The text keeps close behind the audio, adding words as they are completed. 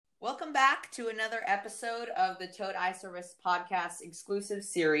Welcome back to another episode of the Toad iService podcast exclusive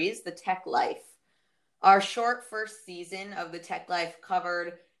series, The Tech Life. Our short first season of The Tech Life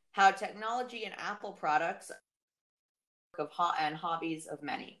covered how technology and Apple products and hobbies of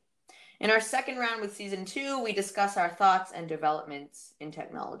many. In our second round with season 2, we discuss our thoughts and developments in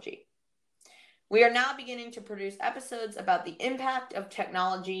technology. We are now beginning to produce episodes about the impact of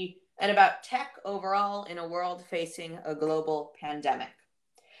technology and about tech overall in a world facing a global pandemic.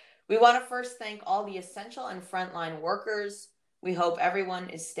 We want to first thank all the essential and frontline workers. We hope everyone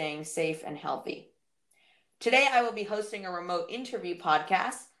is staying safe and healthy. Today, I will be hosting a remote interview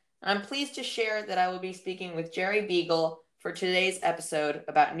podcast, and I'm pleased to share that I will be speaking with Jerry Beagle for today's episode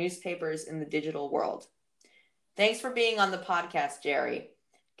about newspapers in the digital world. Thanks for being on the podcast, Jerry.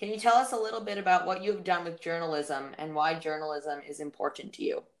 Can you tell us a little bit about what you've done with journalism and why journalism is important to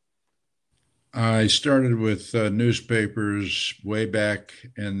you? I started with newspapers way back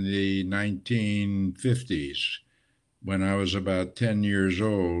in the 1950s when I was about 10 years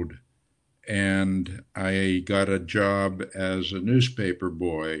old, and I got a job as a newspaper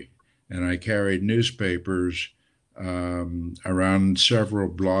boy, and I carried newspapers around several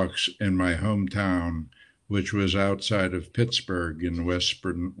blocks in my hometown, which was outside of Pittsburgh in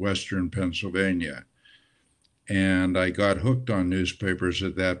western Pennsylvania. And I got hooked on newspapers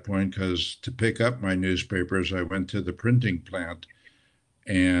at that point because to pick up my newspapers, I went to the printing plant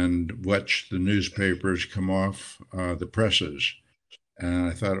and watched the newspapers come off the presses. And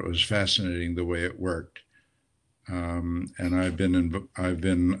I thought it was fascinating the way it worked. And I've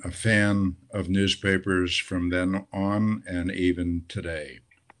been a fan of newspapers from then on and even today.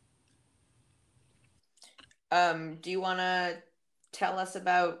 Do you want to tell us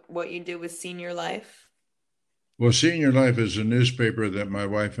about what you do with Senior Life? Well, Senior Life is a newspaper that my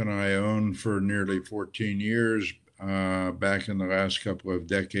wife and I owned for nearly 14 years back in the last couple of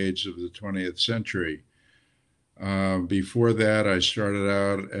decades of the 20th century. Before that, I started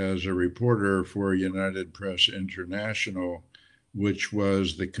out as a reporter for United Press International, which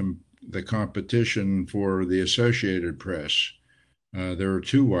was the competition for the Associated Press. There were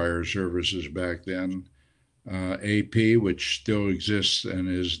two wire services back then, AP, which still exists and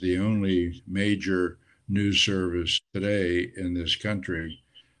is the only major news service today in this country.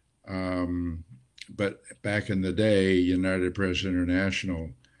 But back in the day, United Press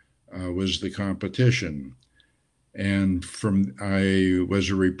International was the competition. And I was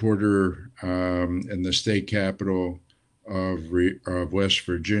a reporter in the state capital of West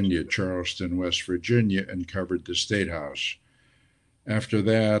Virginia, Charleston, West Virginia, and covered the State House. After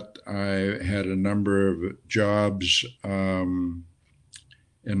that, I had a number of jobs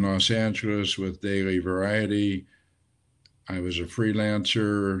in Los Angeles with Daily Variety. I was a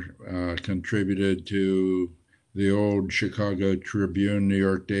freelancer, contributed to the old Chicago Tribune, New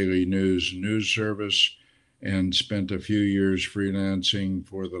York Daily News service, and spent a few years freelancing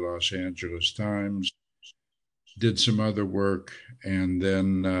for the Los Angeles Times. Did some other work, and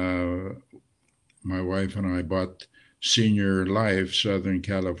then my wife and I bought Senior Life, Southern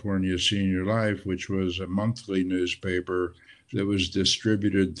California Senior Life, which was a monthly newspaper that was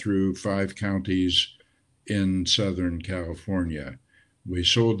distributed through 5 counties in Southern California. We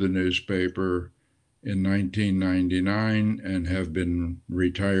sold the newspaper in 1999 and have been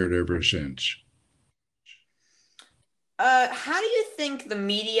retired ever since. How do you think the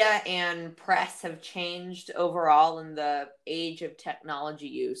media and press have changed overall in the age of technology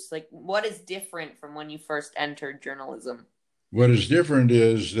use? Like, what is different from when you first entered journalism? What is different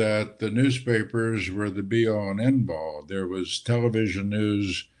is that the newspapers were the be all and end all. There was television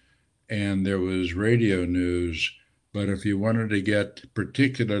news and there was radio news. But if you wanted to get,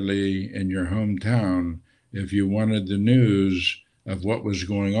 particularly in your hometown, if you wanted the news of what was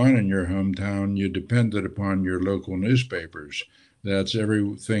going on in your hometown, you depended upon your local newspapers. That's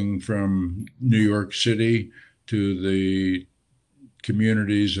everything from New York City to the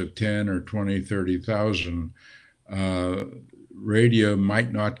communities of 10 or 20, 30,000. Radio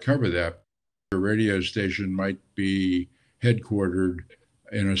might not cover that. A radio station might be headquartered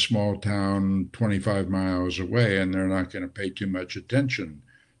in a small town 25 miles away, and they're not going to pay too much attention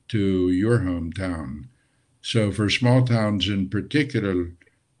to your hometown. So for small towns in particular,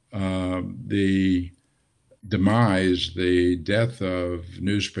 the death of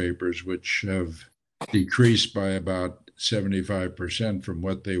newspapers, which have decreased by about 75% from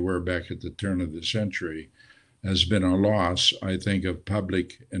what they were back at the turn of the century, has been a loss, I think, of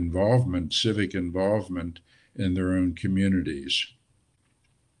public involvement, civic involvement in their own communities.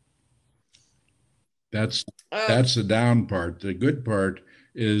 That's the down part. The good part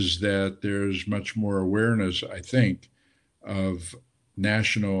is that there's much more awareness, I think, of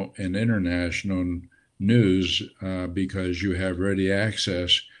national and international news because you have ready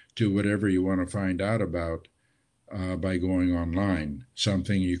access to whatever you want to find out about by going online,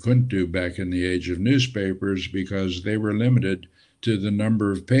 something you couldn't do back in the age of newspapers because they were limited to the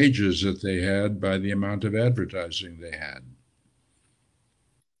number of pages that they had by the amount of advertising they had.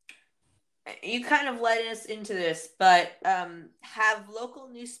 You kind of led us into this, but have local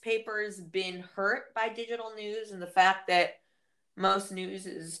newspapers been hurt by digital news and the fact that most news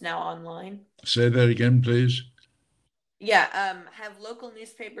is now online? Say that again, please. Yeah, have local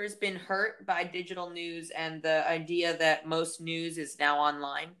newspapers been hurt by digital news and the idea that most news is now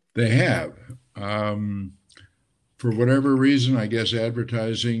online? They have. Um, for whatever reason, I guess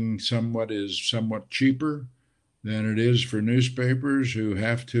advertising is somewhat cheaper than it is for newspapers who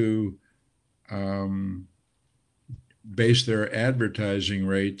have to um, base their advertising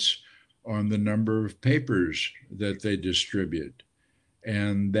rates on the number of papers that they distribute.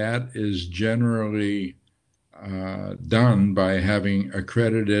 And that is generally done by having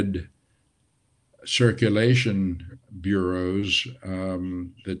accredited circulation bureaus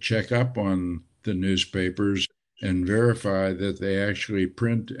that check up on the newspapers and verify that they actually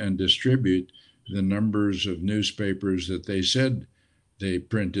print and distribute the numbers of newspapers that they said they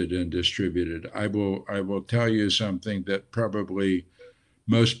printed and distributed. I will tell you something that probably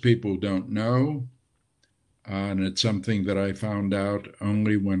most people don't know, and it's something that I found out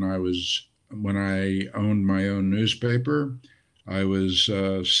only when I owned my own newspaper. I was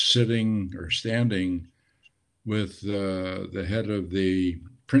sitting or standing with the head of the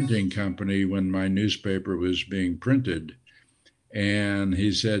printing company when my newspaper was being printed, and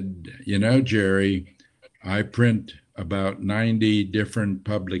he said, "You know, Jerry, I print about 90 different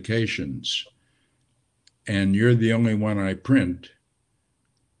publications, and you're the only one I print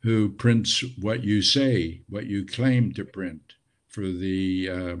who prints what you say, what you claim to print for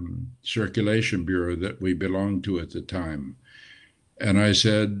the circulation bureau that we belonged to at the time." And I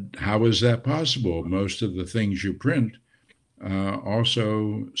said, "How is that possible? Most of the things you print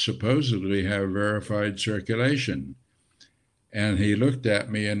also supposedly have verified circulation." And he looked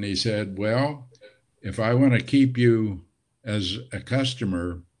at me and he said, "Well, if I want to keep you as a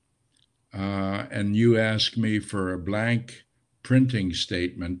customer and you ask me for a blank printing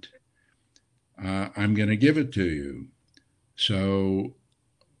statement, I'm going to give it to you. So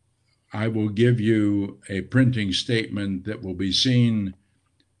I will give you a printing statement that will be seen,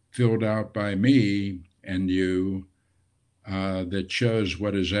 filled out by me and you, that shows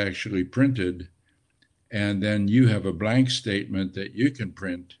what is actually printed. And then you have a blank statement that you can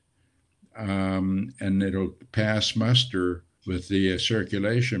print, and it'll pass muster with the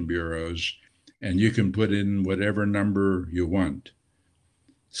circulation bureaus, and you can put in whatever number you want."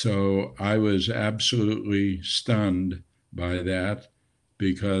 So I was absolutely stunned by that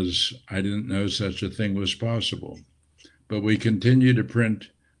because I didn't know such a thing was possible. But we continued to print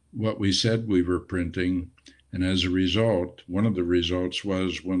what we said we were printing. And as a result, one of the results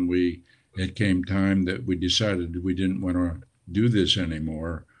was when it came time that we decided we didn't want to do this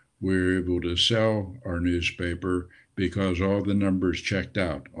anymore, we were able to sell our newspaper because all the numbers checked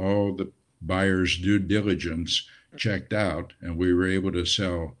out, all the buyers' due diligence checked out, and we were able to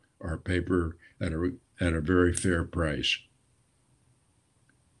sell our paper at a very fair price.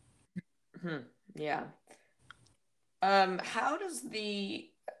 Yeah. How does the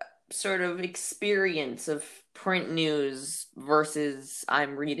sort of experience of print news versus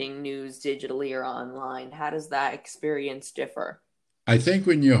I'm reading news digitally or online, how does that experience differ? I think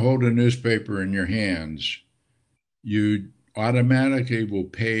when you hold a newspaper in your hands, you automatically will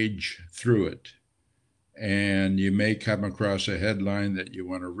page through it. And you may come across a headline that you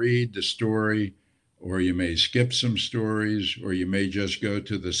want to read the story, or you may skip some stories, or you may just go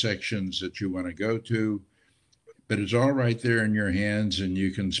to the sections that you want to go to. But it's all right there in your hands, and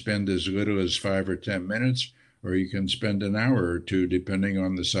you can spend as little as 5 or 10 minutes, or you can spend an hour or two, depending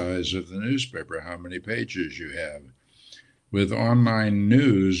on the size of the newspaper, how many pages you have. With online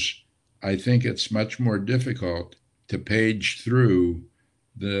news, I think it's much more difficult to page through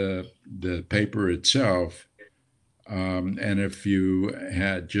the paper itself. And if you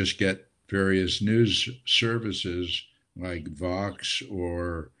had just get various news services like Vox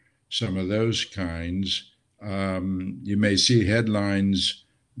or some of those kinds, you may see headlines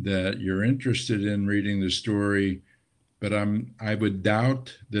that you're interested in reading the story, but I would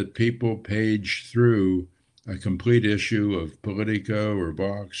doubt that people page through a complete issue of Politico or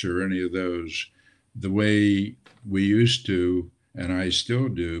Vox or any of those the way we used to, and I still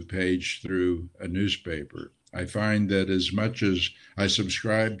do, page through a newspaper. I find that as much as I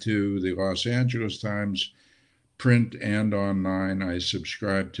subscribe to the Los Angeles Times, print and online. I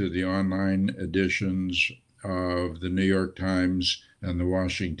subscribe to the online editions of the New York Times and the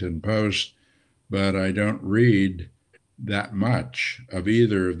Washington Post, but I don't read that much of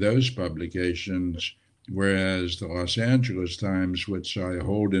either of those publications. Whereas the Los Angeles Times, which I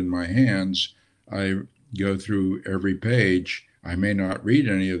hold in my hands, I go through every page. I may not read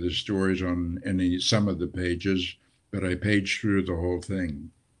any of the stories on some of the pages, but I page through the whole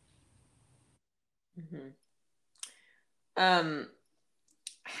thing. Mm-hmm. Um,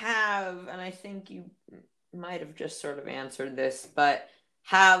 and I think you might have just sort of answered this, but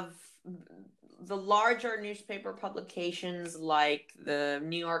have the larger newspaper publications like the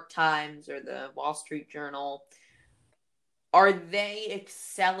New York Times or the Wall Street Journal, are they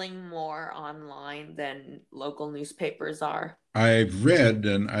excelling more online than local newspapers are? I've read,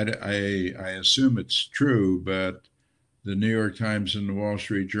 and I assume it's true, but the New York Times and the Wall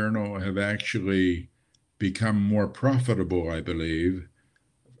Street Journal have actually become more profitable, I believe,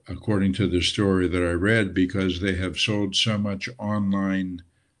 according to the story that I read, because they have sold so much online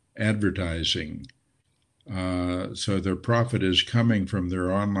advertising. So their profit is coming from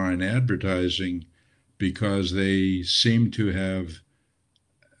their online advertising because they seem to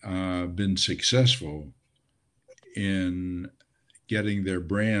have been successful in getting their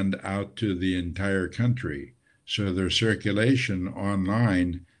brand out to the entire country. So their circulation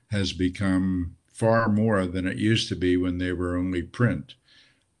online has become far more than it used to be when they were only print.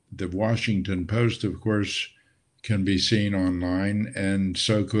 The Washington Post, of course, can be seen online, and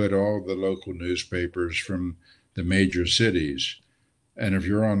so could all the local newspapers from the major cities. And if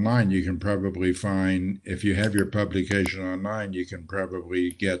you're online, you can probably find, if you have your publication online, you can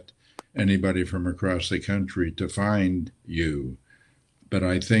probably get anybody from across the country to find you. But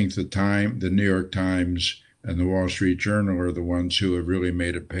I think the New York Times and the Wall Street Journal are the ones who have really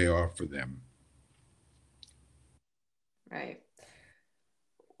made it pay off for them. Right.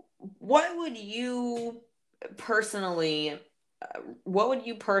 What would you personally what would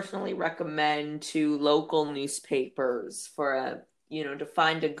you personally recommend to local newspapers for to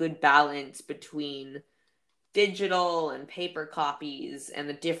find a good balance between digital and paper copies and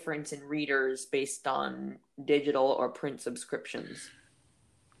the difference in readers based on digital or print subscriptions?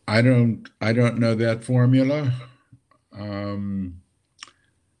 I don't know that formula. Um,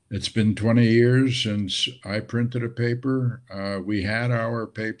 it's been 20 years since I printed a paper. We had our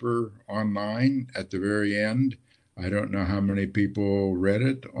paper online at the very end. I don't know how many people read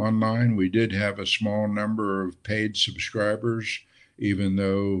it online. We did have a small number of paid subscribers, even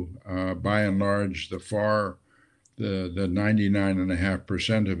though by and large the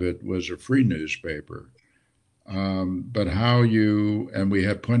 99.5% of it was a free newspaper. But and we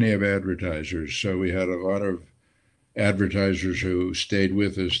had plenty of advertisers. So we had a lot of advertisers who stayed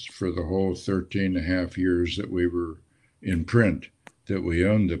with us for the whole 13 and a half years that we were in print, that we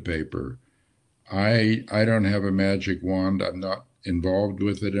owned the paper. I don't have a magic wand. I'm not involved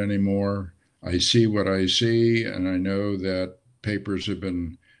with it anymore. I see what I see, and I know that papers have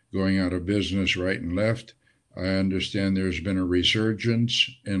been going out of business right and left. I understand there's been a resurgence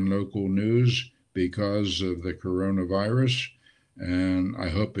in local news because of the coronavirus, and I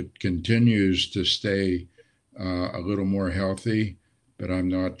hope it continues to stay a little more healthy, but I'm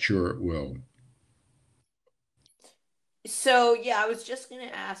not sure it will. So, yeah, I was just going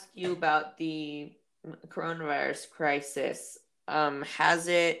to ask you about the coronavirus crisis. Has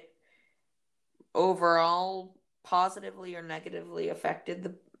it overall positively or negatively affected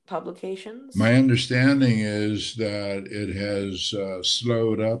the publications? My understanding is that it has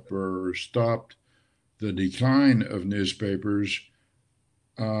slowed up or stopped the decline of newspapers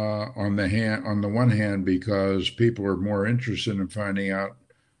on the one hand because people are more interested in finding out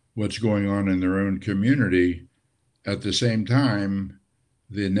what's going on in their own community. At the same time,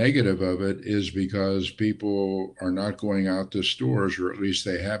 the negative of it is because people are not going out to stores, or at least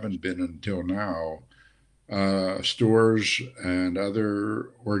they haven't been until now. Stores and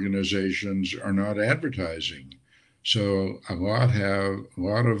other organizations are not advertising. So a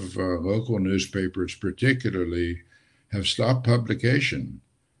lot of local newspapers, particularly, have stopped publication.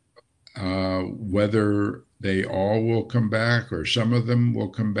 Whether they all will come back or some of them will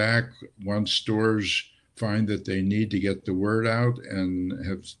come back once stores find that they need to get the word out and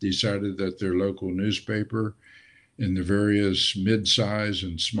have decided that their local newspaper in the various mid-size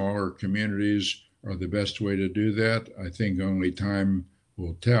and smaller communities are the best way to do that. I think only time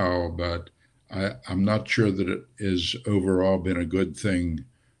will tell, but I'm not sure that it has overall been a good thing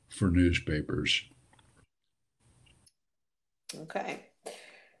for newspapers. Okay.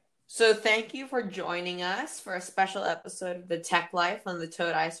 So thank you for joining us for a special episode of the Tech Life on the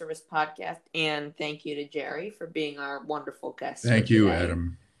Toad Eye Service podcast. And thank you to Jerry for being our wonderful guest. Thank you,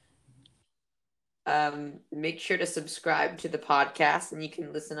 Adam. Make sure to subscribe to the podcast, and you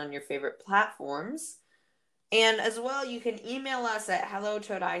can listen on your favorite platforms. And as well, you can email us at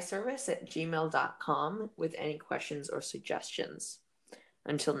hellotoadiservice@gmail.com with any questions or suggestions.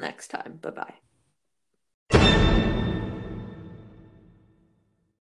 Until next time, bye-bye.